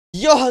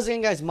Yo, how's it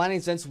going, guys? My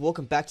name's Vince.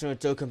 Welcome back to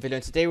another Dokkan video.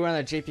 And today we're on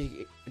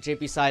the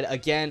JP side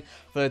again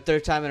for the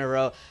third time in a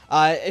row.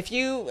 I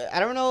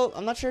don't know,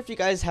 I'm not sure if you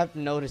guys have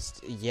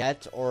noticed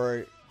yet,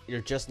 or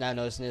you're just now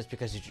noticing this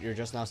because you're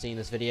just now seeing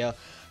this video.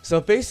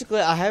 So basically,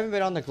 I haven't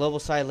been on the global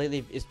side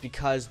lately. Is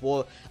because,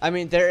 well, I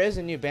mean, there is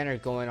a new banner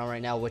going on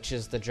right now, which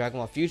is the Dragon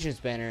Ball Fusions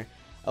banner.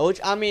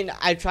 Which, I mean,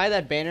 I tried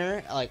that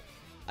banner, like,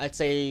 I'd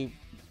say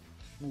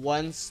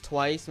once,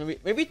 twice,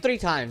 maybe 3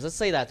 times. Let's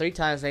say that 3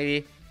 times,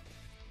 maybe.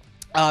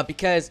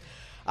 Because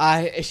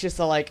it's just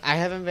like I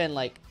haven't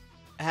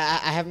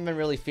been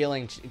really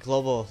feeling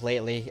global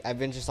lately. I've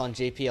been just on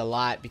JP a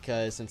lot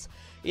because since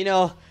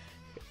I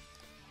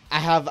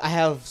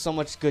have so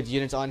much good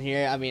units on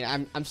here. I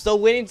mean, I'm still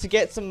waiting to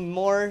get some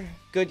more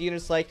good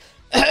units like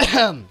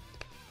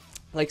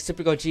like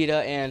Super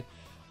Gogeta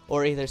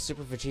or either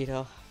Super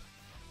Vegito.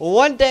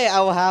 One day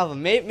I will have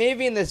them,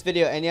 maybe in this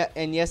video.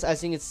 And yes,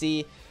 as you can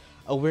see,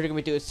 we're gonna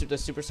be doing the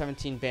Super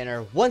 17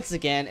 banner once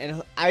again,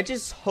 and I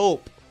just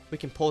hope we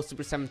can pull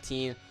Super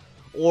 17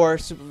 or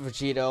Super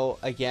Vegito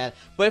again.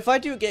 But if I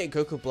do get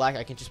Goku Black,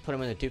 I can just put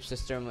him in the dupe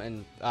system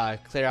and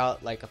clear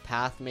out like a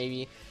path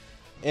maybe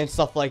and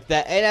stuff like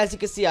that. And as you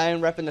can see, I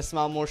am repping the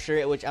Smile More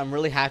shirt, which I'm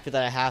really happy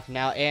that I have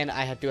now, and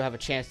I do have a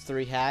Chance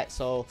 3 hat.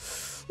 So,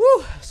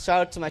 woo!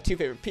 Shout out to my 2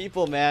 favorite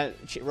people, man,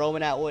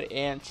 Roman Atwood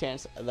and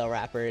Chance the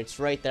Rapper.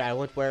 It's right there. I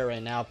would wear it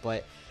right now,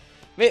 but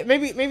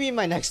maybe in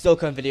my next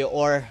Dokkan video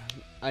or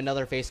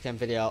another facecam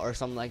video or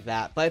something like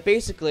that. But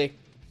basically,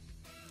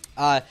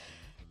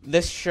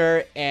 this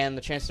shirt and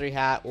the Chance 3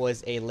 hat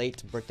was a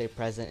late birthday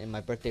present, and my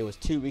birthday was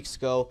 2 weeks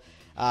ago.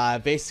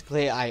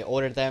 Basically, I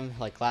ordered them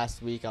like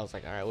last week. I was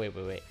like, all right,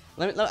 wait.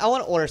 I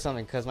want to order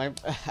something because my,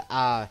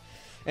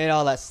 and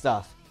all that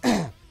stuff.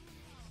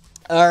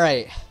 All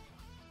right.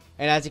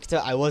 And as you can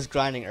tell, I was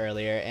grinding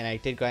earlier, and I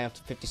did grind up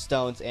to 50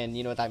 stones, and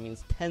you know what that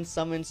means? 10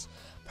 summons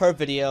per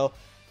video.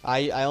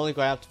 I only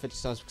grind up to 50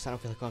 stones because I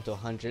don't feel like going up to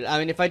 100. I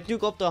mean, if I do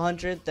go up to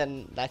 100,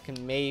 then that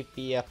can maybe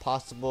be a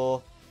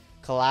possible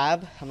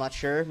collab. I'm not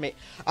sure.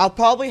 I'll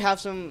probably have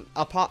some.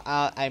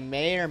 I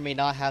may or may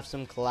not have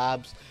some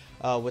collabs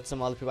with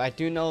some other people. I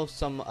do know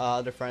some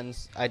other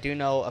friends. I do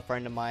know a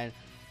friend of mine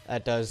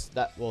that does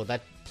that. Well,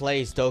 that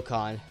plays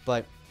Dokkan,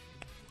 but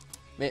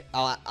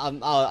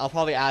I'll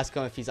probably ask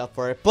him if he's up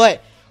for it.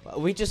 But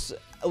we just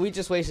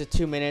wasted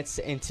 2 minutes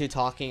into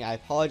talking. I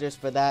apologize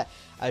for that.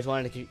 I just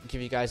wanted to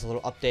give you guys a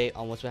little update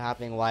on what's been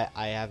happening, why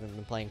I haven't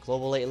been playing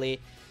global lately,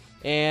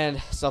 and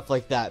stuff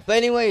like that. But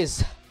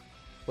anyways,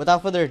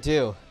 without further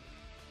ado,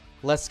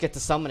 let's get to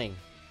summoning.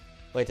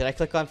 Wait, did I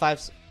click on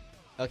 5?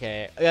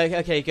 Okay,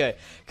 good.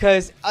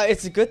 Cause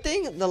it's a good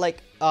thing that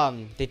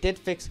they did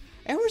fix,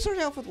 and we're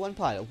starting off with 1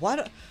 pod.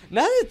 Now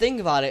that I think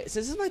about it,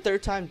 since this is my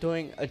 3rd time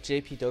doing a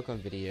JP Dokkan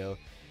video,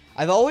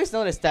 I've always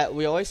noticed that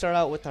we always start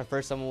out with our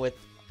first summon with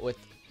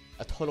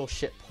a total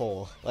shit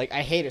pull. Like,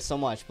 I hate it so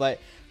much, but at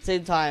the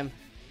same time,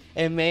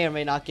 it may or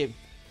may not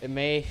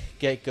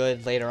get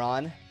good later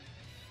on.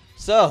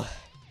 So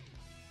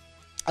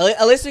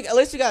at least we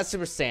got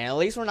Super Saiyan. At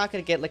least we're not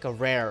gonna get like a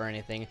rare or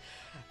anything.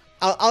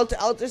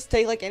 I'll just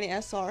take like any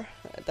SR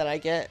that I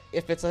get.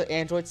 If it's an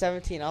Android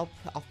 17, I'll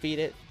feed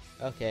it.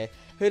 Okay,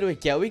 who do we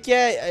get? We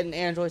get an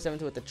Android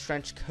 17 with the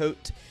trench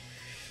coat,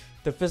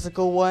 the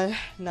physical one,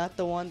 not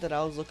the one that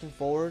I was looking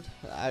forward.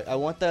 I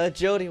want the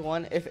agility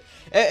one.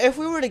 If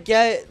we were to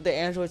get the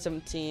Android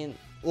 17,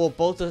 well,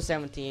 both of the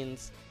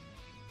 17s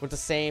with the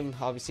same,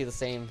 obviously the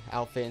same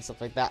outfit and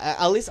stuff like that.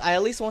 I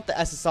at least want the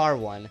SSR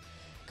one.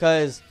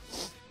 Cause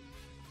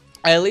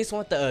I at least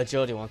want the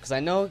agility one, cause I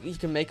know you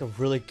can make a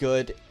really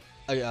good,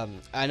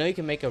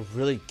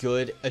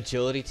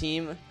 agility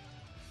team,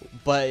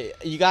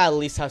 but you gotta at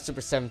least have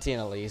Super 17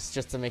 at least,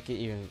 just to make it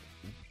even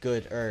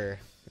gooder,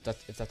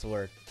 if that's a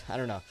word. I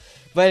don't know.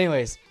 But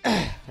anyways,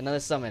 another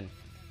summon.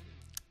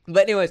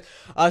 But anyways,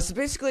 so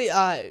basically,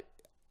 I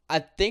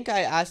think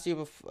I asked you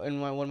before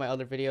in one of my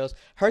other videos.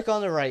 Herc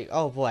on the right.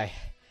 Oh boy,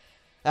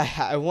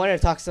 I wanted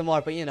to talk some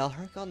more, but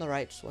Herc on the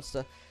right just wants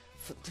to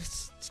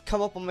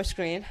come up on my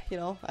screen.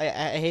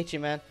 I hate you,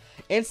 man.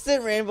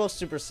 Instant Rainbow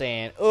Super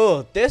Saiyan.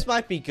 Oh, this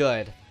might be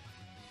good.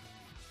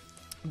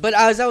 But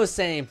as I was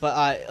saying,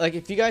 like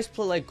if you guys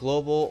play like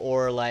global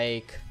or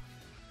like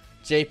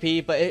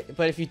JP,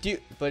 but if you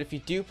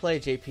do play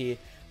JP,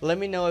 let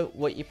me know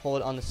what you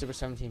pulled on the Super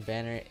 17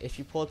 banner. If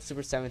you pulled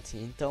Super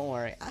 17, don't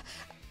worry,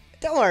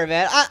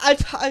 man.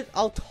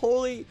 I'll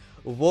totally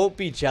won't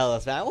be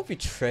jealous, man. I won't be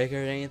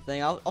triggered or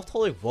anything. I'll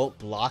totally won't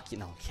block you.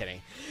 No, I'm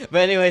kidding.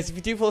 But anyways, if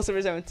you do pull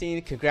Super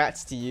 17,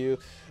 congrats to you.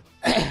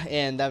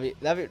 And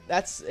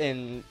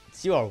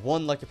you are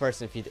one lucky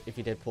person if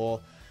you did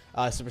pull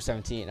Super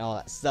 17 and all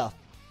that stuff.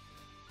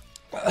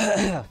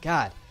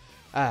 God,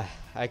 I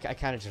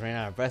kind of just ran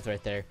out of breath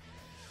right there.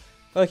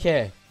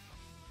 Okay,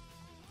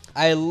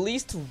 I at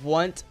least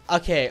want.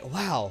 Okay,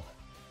 wow,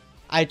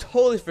 I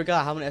totally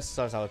forgot how many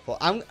SSRs I would pull.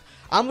 I'm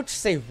gonna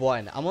just say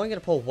 1. I'm only gonna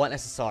pull 1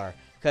 SSR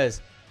because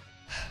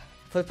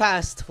for the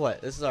past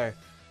this is our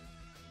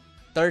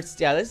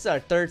this is our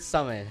 3rd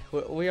summon.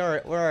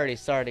 We're already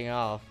starting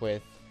off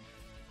with,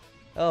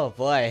 oh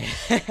boy.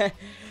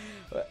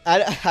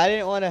 I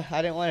didn't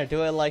wanna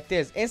do it like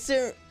this.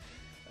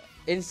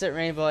 Instant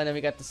rainbow, and then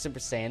we got the Super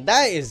Saiyan.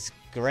 That is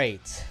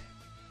great.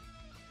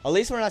 At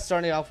least we're not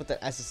starting off with the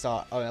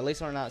SSR. Oh, at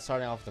least we're not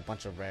starting off with a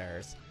bunch of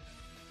rares.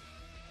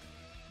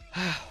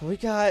 We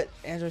got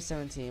Android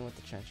 17 with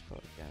the trench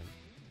coat again.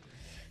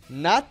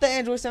 Not the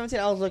Android 17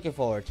 I was looking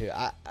forward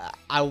to.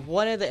 I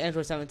wanted the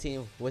Android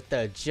 17 with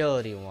the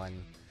agility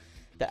one.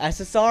 The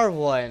SSR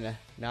one.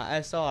 Not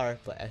SR,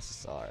 but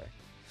SSR.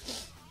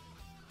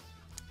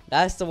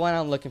 That's the one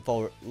I'm looking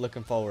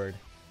forward.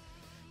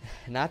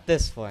 Not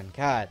this one.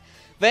 God.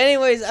 But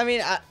anyways, I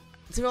mean,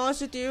 to be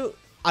honest with you,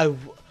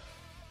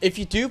 if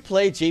you do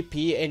play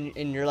JP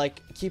and you're like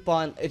keep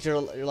on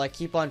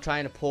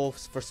trying to pull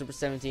for Super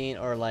 17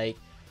 or like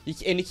you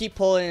keep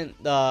pulling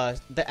the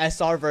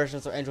SR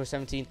versions of Android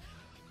 17,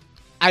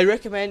 I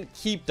recommend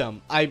keep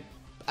them. I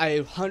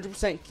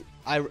 100%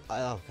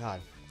 oh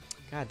god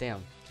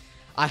damn,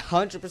 I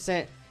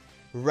 100%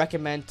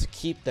 recommend to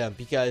keep them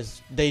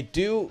because they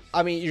do.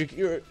 I mean,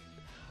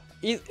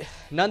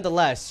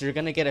 nonetheless you're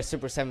gonna get a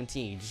Super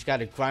 17. You just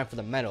gotta grind for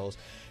the medals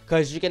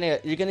because you're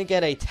gonna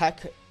get a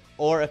tech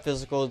or a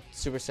physical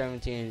Super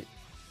 17.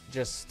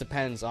 Just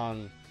depends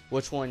on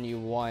which one you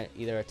want,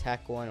 either a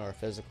tech one or a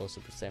physical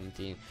Super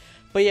 17.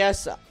 But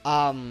yes,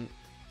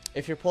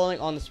 if you're pulling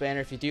on the spanner,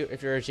 if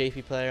you're a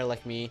JP player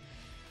like me,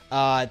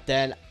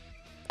 then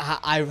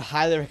I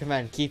highly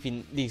recommend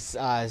keeping these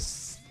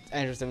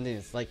Android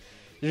 17s. Like,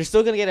 you're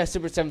still gonna get a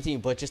Super 17,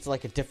 but just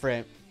like a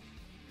different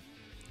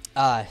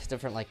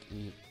like,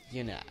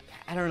 you know,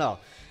 I don't know,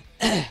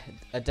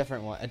 a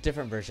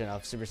different version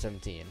of Super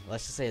 17.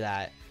 Let's just say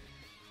that.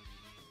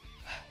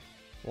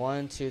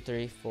 1, 2,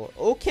 3, 4.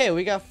 Okay,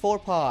 we got 4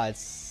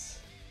 pods.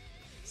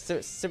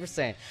 Super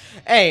Saiyan.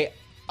 Hey,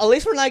 at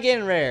least we're not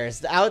getting rares.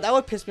 That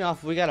would piss me off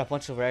if we got a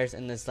bunch of rares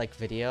in this like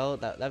video.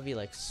 That'd be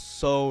like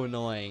so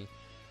annoying.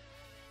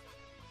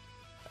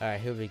 All right,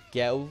 who we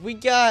get? We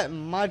got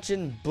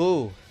Majin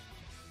Buu.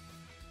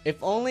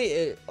 If only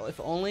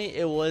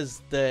it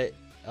was the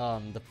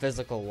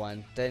physical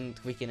one, then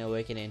we can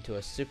awaken it into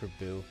a Super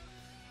Buu.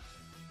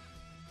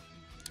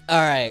 All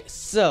right,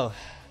 so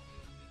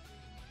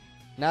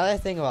now that I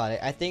think about it,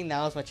 I think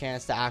now is my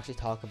chance to actually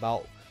talk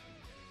about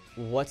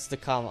what's to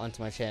come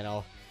onto my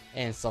channel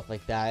and stuff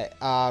like that.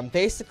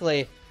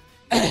 Basically,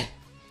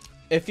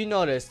 if you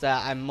notice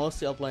that I'm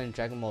mostly uploading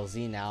Dragon Ball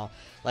Z now,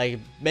 like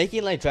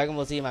making like Dragon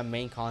Ball Z my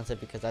main content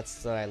because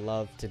that's what I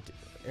love to do.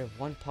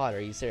 One pod,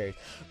 are you serious?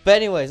 But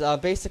anyways,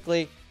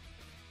 basically,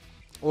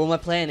 what my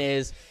plan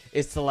is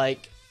to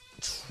like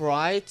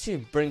try to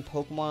bring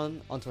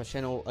Pokemon onto my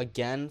channel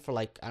again for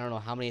like I don't know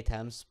how many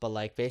attempts, but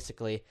like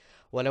basically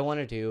what I want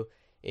to do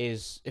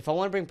is if I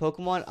want to bring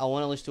Pokemon, I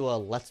want to at least do a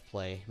Let's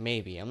Play.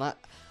 Maybe I'm not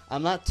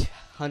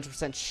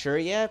 100% sure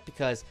yet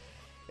because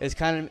it's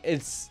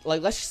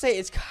like, let's just say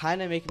it's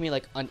kind of making me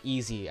like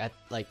uneasy at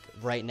like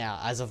right now,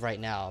 as of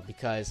right now,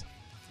 because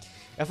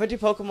if I do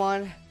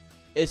Pokemon,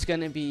 it's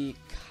gonna be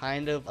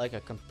kind of like a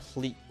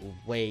complete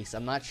waste.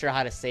 I'm not sure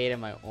how to say it in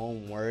my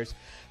own words,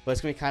 but it's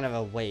gonna be kind of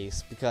a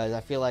waste because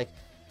I feel like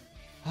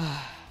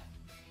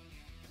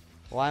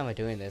why am I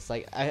doing this?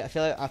 Like I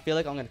feel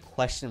like I'm gonna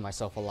question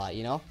myself a lot,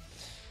 you know?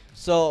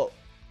 So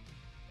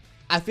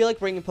I feel like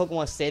bringing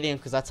Pokemon Stadium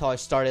because that's how I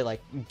started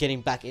like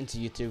getting back into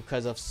YouTube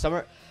because of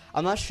summer.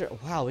 I'm not sure.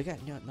 Wow, we got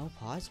no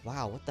pods.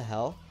 Wow, what the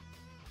hell?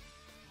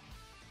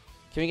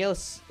 Can we get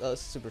a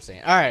Super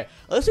Saiyan? All right,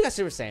 at least we got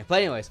Super Saiyan.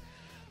 But anyways,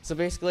 so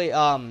basically,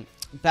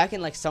 back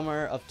in like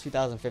summer of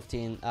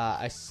 2015,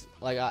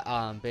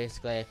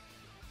 basically,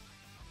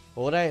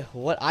 what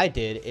I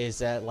did is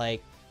that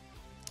like,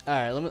 all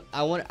right,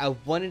 I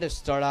wanted to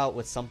start out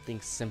with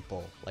something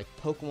simple like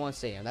Pokemon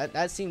Stadium.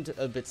 That seemed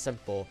a bit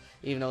simple,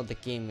 even though the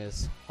game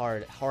is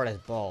hard as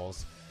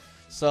balls.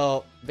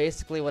 So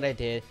basically, what I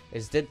did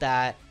is did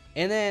that.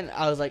 And then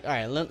I was like,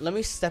 alright, let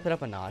me step it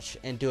up a notch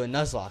and do a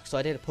Nuzlocke. So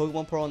I did a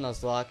Pokemon Pearl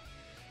Nuzlocke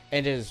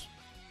and just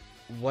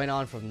went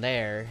on from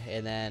there.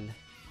 And then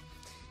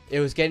it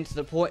was getting to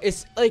the point.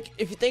 It's like,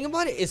 if you think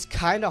about it, it's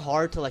kind of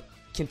hard to like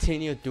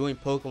continue doing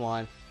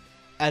Pokemon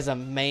as a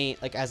main,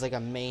 like as like a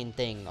main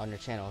thing on your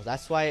channel.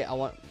 That's why I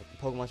want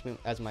Pokemon to be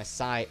as my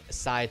side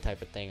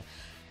type of thing.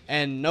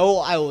 And no,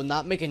 I will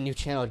not make a new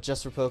channel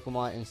just for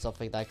Pokemon and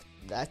stuff like that.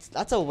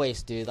 That's a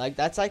waste, dude. Like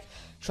that's like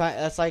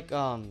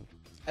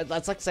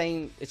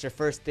saying it's your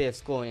first day of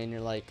school and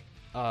you're like,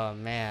 oh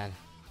man,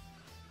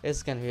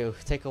 it's gonna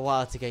take a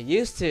while to get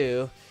used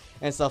to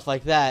and stuff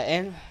like that.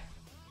 And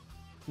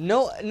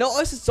no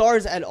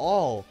SSRs at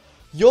all.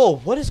 Yo,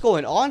 what is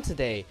going on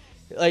today?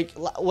 Like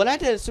when I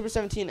did Super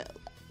 17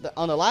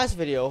 on the last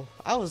video,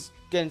 I was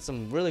getting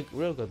some real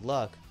good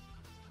luck.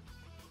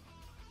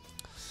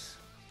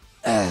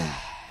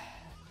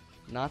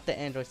 Not the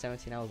Android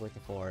 17 I was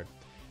looking for.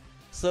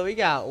 So we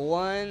got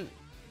 1,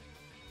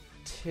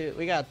 2,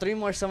 we got 3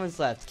 more summons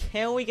left.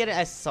 Can we get an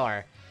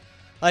SSR?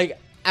 Like,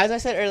 as I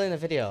said earlier in the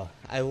video,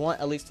 I want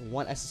at least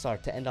 1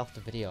 SSR to end off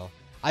the video.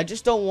 I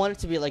just don't want it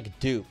to be like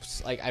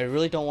dupes. Like, I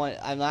really don't want,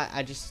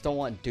 I just don't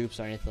want dupes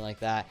or anything like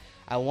that.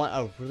 I want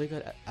a really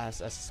good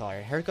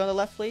SSR. Herc on the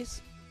left,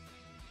 please.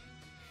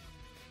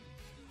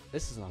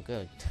 This is not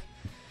good.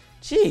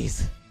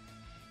 Jeez.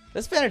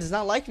 This banner does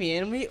not like me,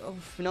 and we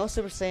no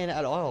Super Saiyan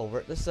at all.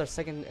 This is our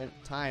second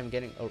time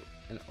getting a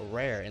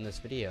rare in this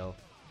video.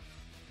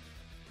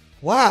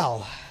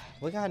 Wow.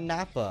 We got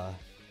Nappa.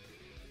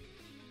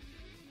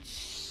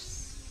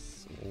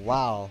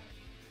 Wow.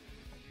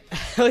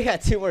 We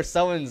got 2 more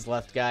summons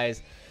left,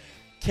 guys.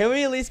 Can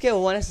we at least get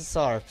 1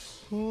 SSR?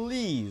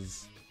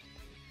 Please.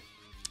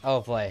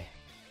 Oh boy.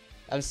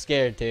 I'm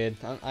scared, dude.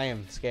 I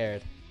am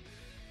scared.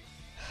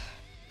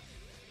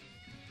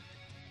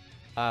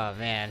 Oh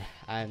man,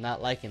 I'm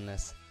not liking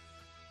this.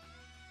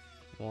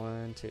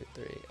 1, 2,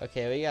 3.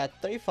 Okay, we got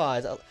 3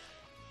 fives. Yo!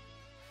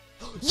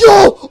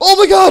 Oh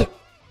my god!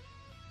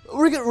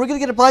 We're gonna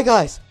get a buy,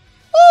 guys.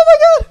 Oh my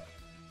god!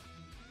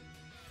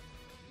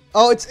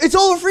 Oh, it's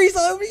over freeze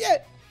time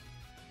yet.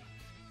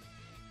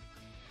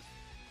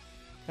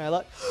 Can I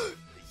look?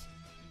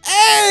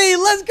 Hey,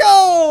 let's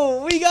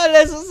go! We got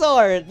an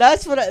SSR.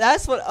 That's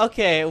what.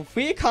 Okay,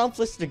 we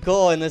accomplished the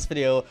goal in this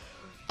video.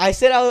 I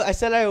said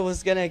I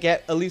was gonna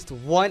get at least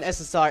 1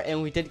 SSR,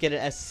 and we did get an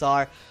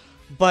SSR.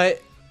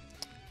 But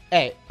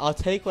hey, I'll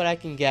take what I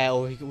can get.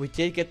 We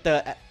did get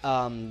the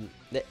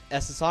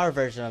SSR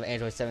version of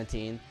Android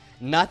 17,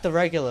 not the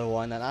regular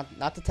one,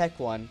 not the tech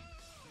one.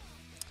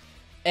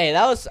 Hey,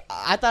 I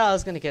thought I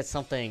was gonna get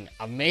something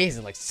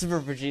amazing like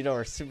Super Vegeta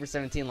or Super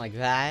 17 like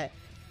that.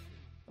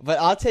 But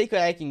I'll take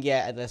what I can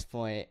get at this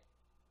point.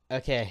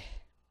 Okay.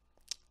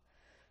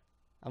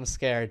 I'm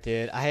scared,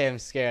 dude. I am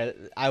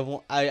scared.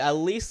 I'm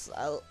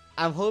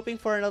hoping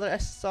for another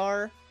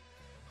SSR.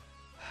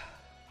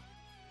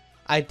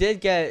 I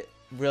did get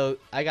a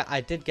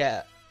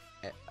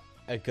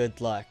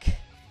good luck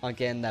on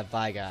getting that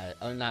buy guy.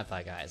 Oh, not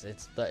buy guys.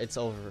 It's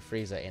over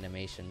Frieza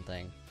animation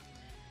thing.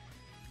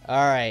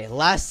 All right,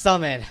 last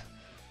summon.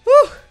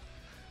 Woo!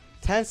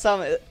 10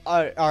 summon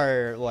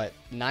or what?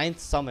 9th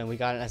summon. We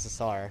got an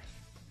SSR.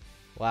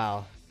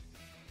 Wow.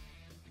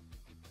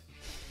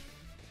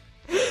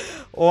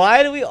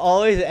 Why do we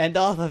always end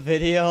off a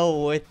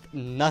video with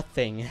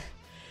nothing?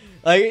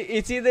 Like,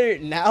 it's either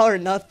now or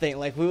nothing.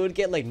 Like, we would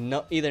get like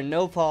either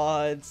no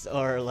pods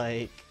or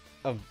like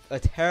a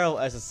terrible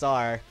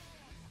SSR.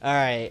 All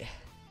right.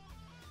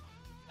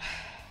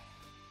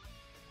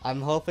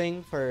 I'm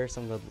hoping for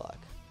some good luck.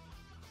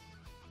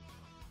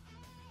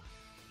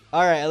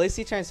 All right, at least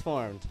he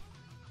transformed.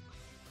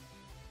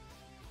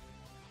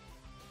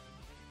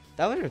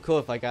 That would be cool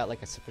if I got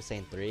like a Super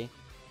Saiyan 3.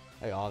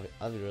 That'd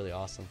be really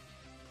awesome.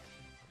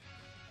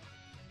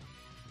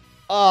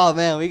 Oh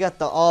man, we got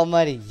the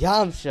almighty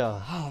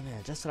Yamcha. Oh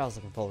man, just what I was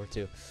looking forward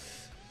to.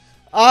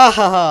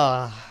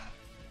 Ah,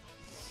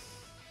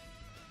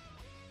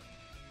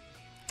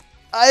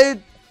 I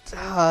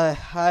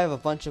have a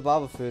bunch of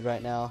Baba food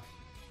right now.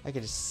 I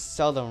could just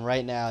sell them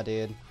right now,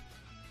 dude.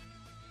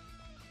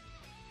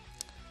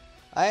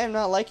 I am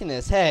not liking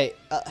this. Hey,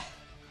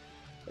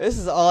 this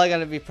is all I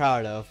gotta be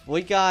proud of.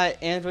 We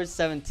got Android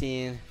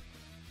 17,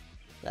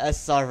 the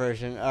SSR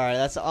version. All right,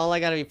 that's all I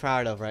gotta be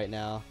proud of right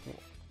now.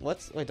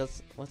 What's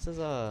his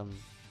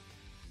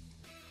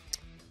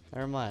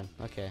Never mind.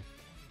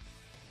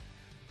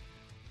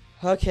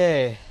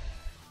 Okay.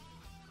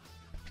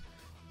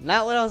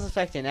 Not what I was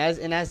expecting. As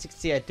you can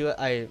see,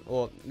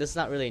 well, this is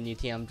not really a new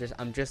team.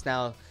 I'm just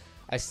now.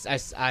 I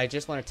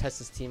just want to test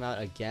this team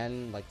out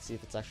again, like see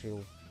if it's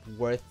actually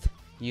worth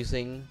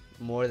using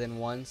more than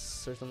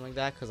once or something like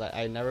that. Because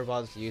I never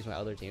bothered to use my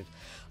other teams.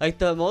 Like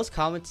the most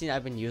common team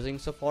I've been using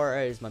so far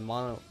is my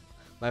mono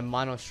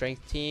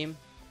strength team.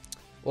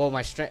 Well,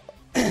 my strength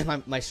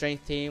my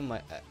strength team,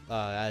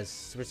 as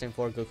Super Saiyan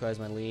 4 Goku as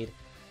my lead,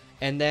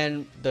 and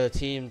then the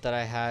team that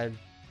I had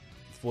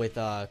with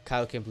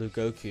Kaioken Blue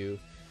Goku.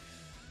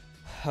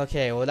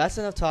 Okay, well that's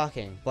enough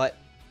talking, but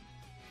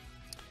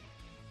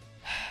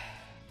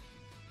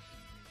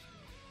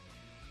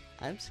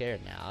I'm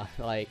scared now.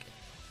 Like,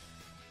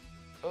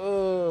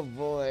 oh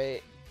boy.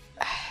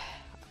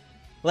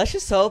 Let's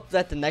just hope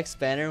that the next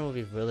banner will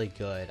be really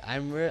good.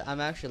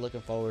 I'm actually looking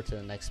forward to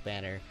the next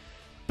banner.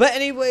 But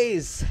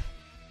anyways,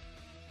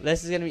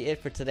 this is gonna be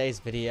it for today's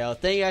video.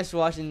 Thank you guys for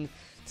watching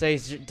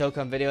today's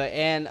Dokkan video,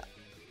 and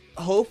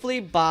hopefully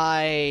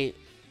by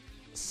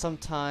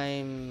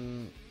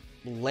sometime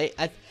late,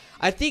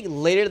 I think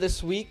later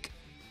this week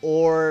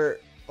or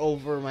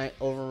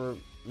over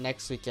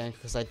next weekend,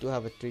 because I do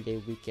have a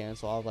 3-day weekend,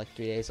 so I'll have like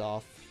 3 days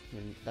off.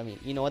 And, I mean,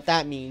 you know what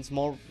that means?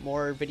 More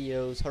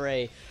videos,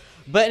 hooray!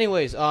 But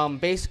anyways,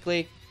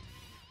 basically,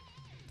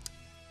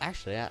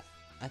 actually,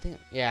 I think,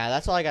 yeah,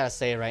 that's all I gotta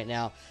say right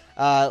now.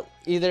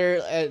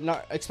 Either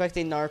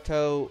expecting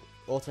Naruto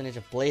Ultimate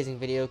Ninja Blazing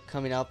video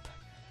coming up.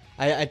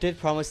 I did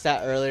promise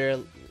that earlier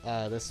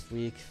this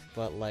week,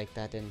 but like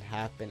that didn't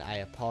happen. I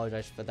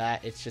apologize for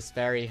that. It's just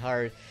very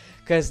hard,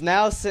 because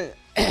now since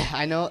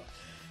I know,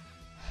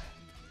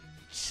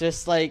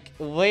 just like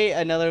wait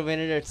another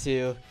minute or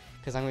two,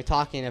 because I'm gonna be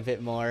talking a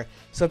bit more.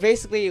 So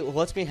basically,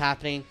 what's been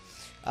happening?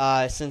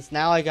 Since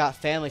now I got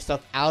family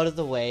stuff out of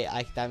the way,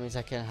 that means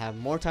I can have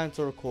more time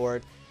to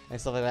record and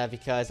stuff like that,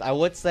 because I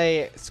would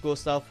say school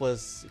stuff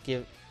was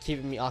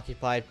keeping me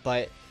occupied,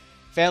 but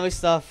family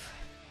stuff.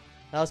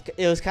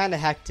 It was kind of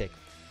hectic,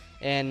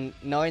 and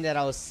knowing that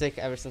I was sick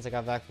ever since I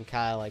got back from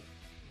Cali, like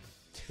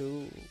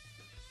 2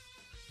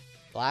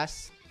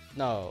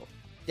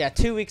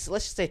 weeks.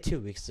 Let's just say 2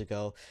 weeks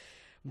ago.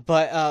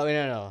 But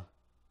no.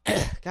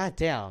 God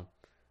damn.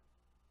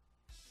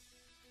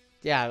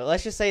 Yeah,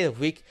 let's just say the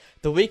week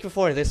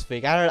before this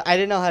week. I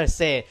didn't know how to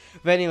say it.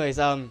 But anyways,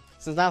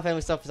 since now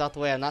family stuff is out the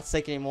way, I'm not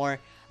sick anymore.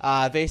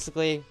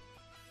 Basically,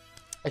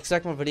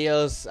 expect more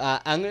videos.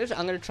 I'm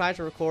gonna try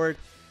to record.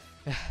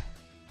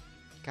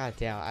 God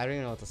damn, I don't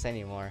even know what to say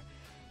anymore.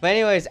 But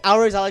anyways,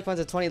 Outrage, I like ones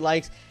at 20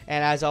 likes,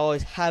 and as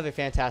always, have a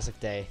fantastic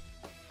day.